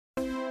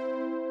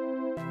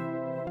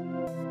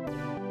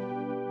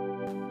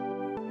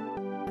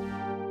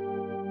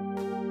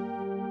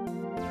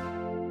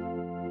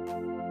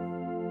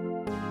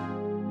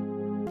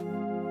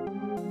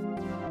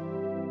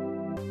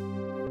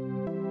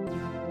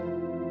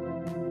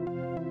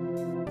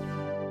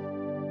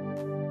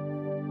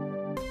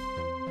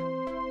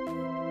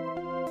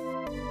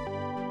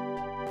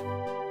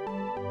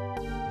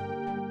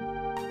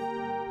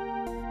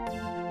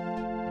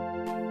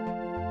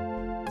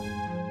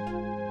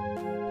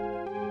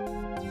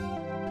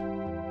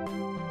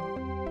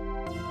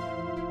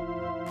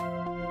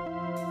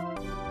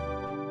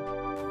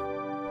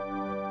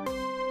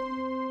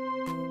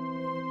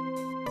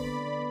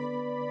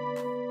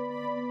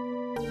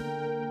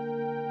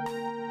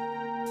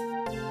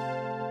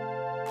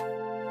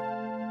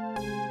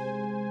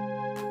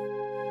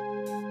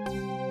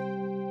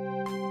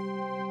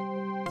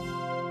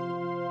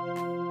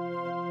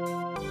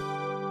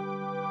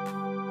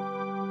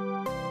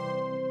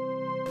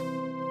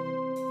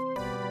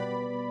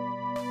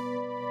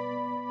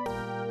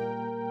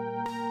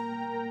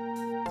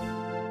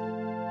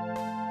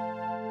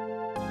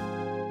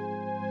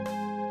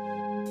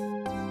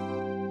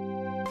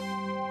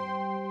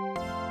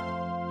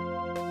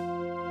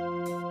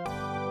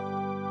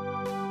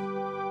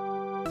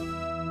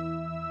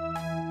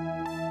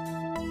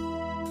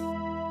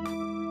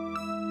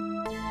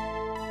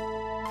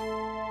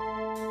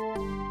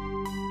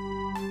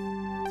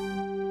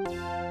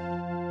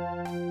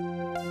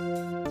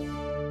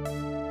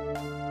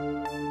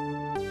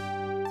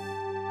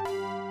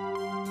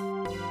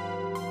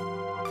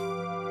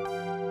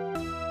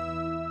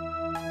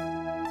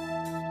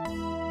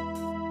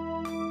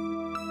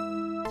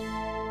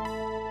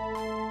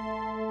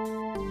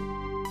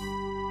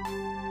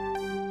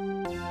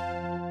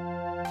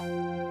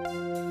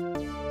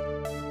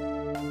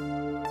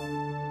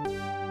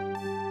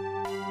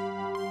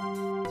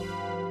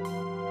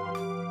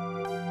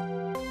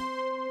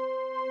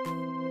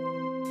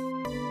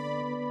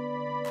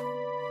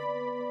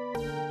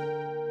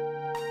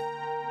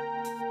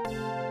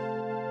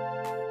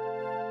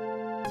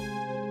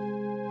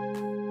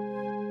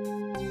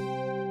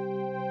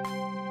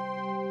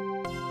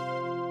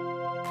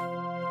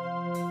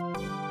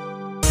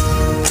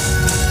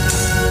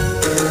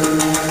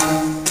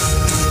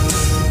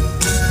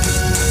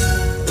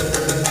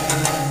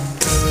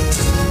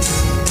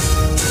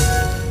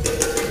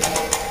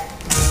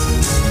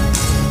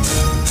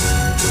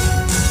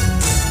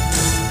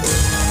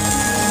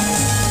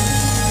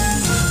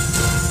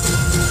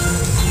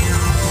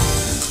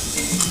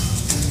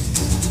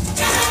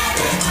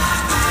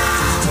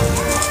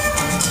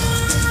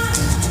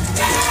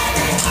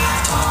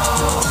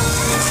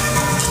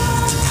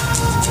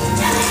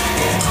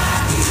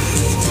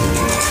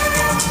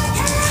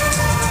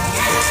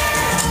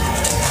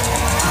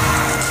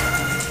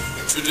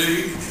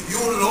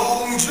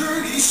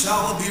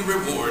shall be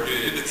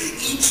rewarded.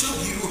 Each of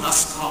you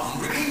has come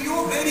bringing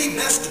your very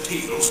best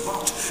tales,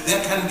 but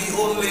there can be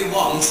only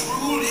one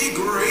truly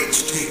great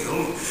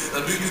tale.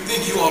 Do you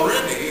think you are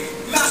ready?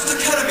 Master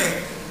Academy,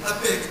 I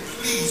beg,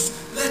 please,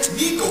 let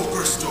me go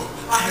first, though.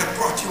 I have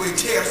brought you a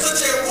tale,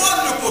 such a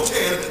wonderful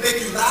tale,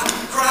 make you laugh,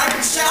 cry,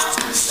 and shout.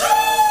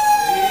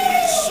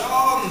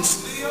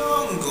 Chance the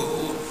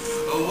uncle.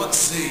 What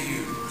say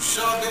you,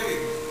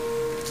 Sade?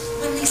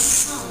 When the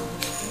sun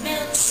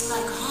melts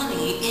like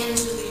honey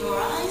into the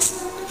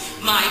horizon,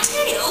 my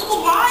tail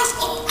will rise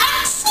up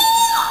and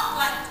soar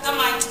like the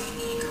mighty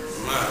eagle.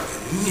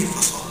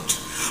 Magnificent.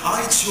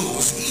 I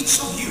chose each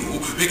of you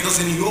because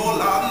in your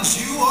lands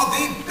you are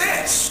the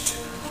best.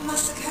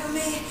 Master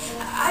Academy,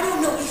 I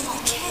don't know if I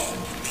can.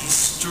 Be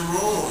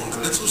strong,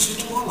 little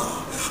Shitwala,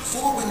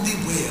 for when the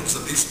webs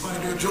of the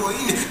spider join,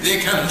 they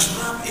can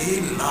trap a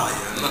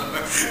lion.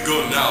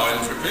 Go now and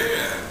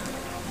prepare.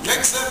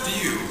 Except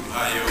you,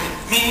 Ayo.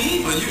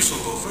 Me? But you shall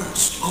go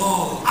first.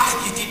 Oh, I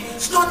get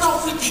it. Start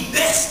off with the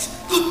best.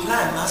 Good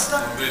plan,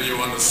 Master. Then you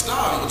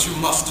understand what you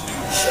must do.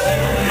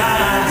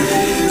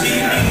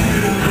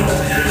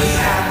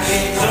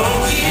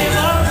 Don't give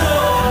up,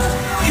 Lord.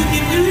 You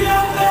can do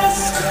your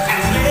best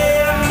and play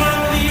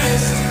among the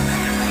rest.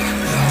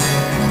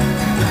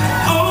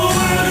 Oh,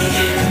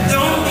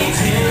 don't be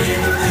timid.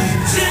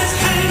 Just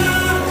hang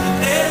on,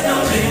 there's no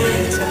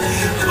limit.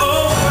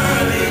 Oh,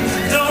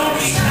 don't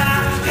be shy.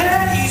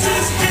 Hey,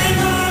 just hang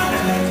on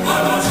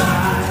one more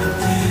time.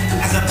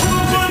 As a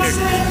poor one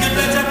said, you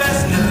better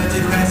rest, never to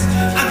rest.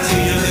 Until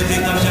you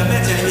becomes your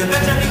better, you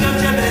better become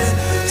your best.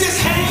 Just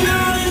hang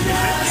on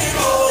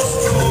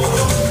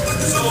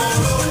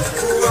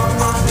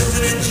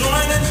and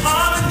join in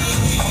harmony.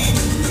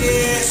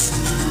 Yeah.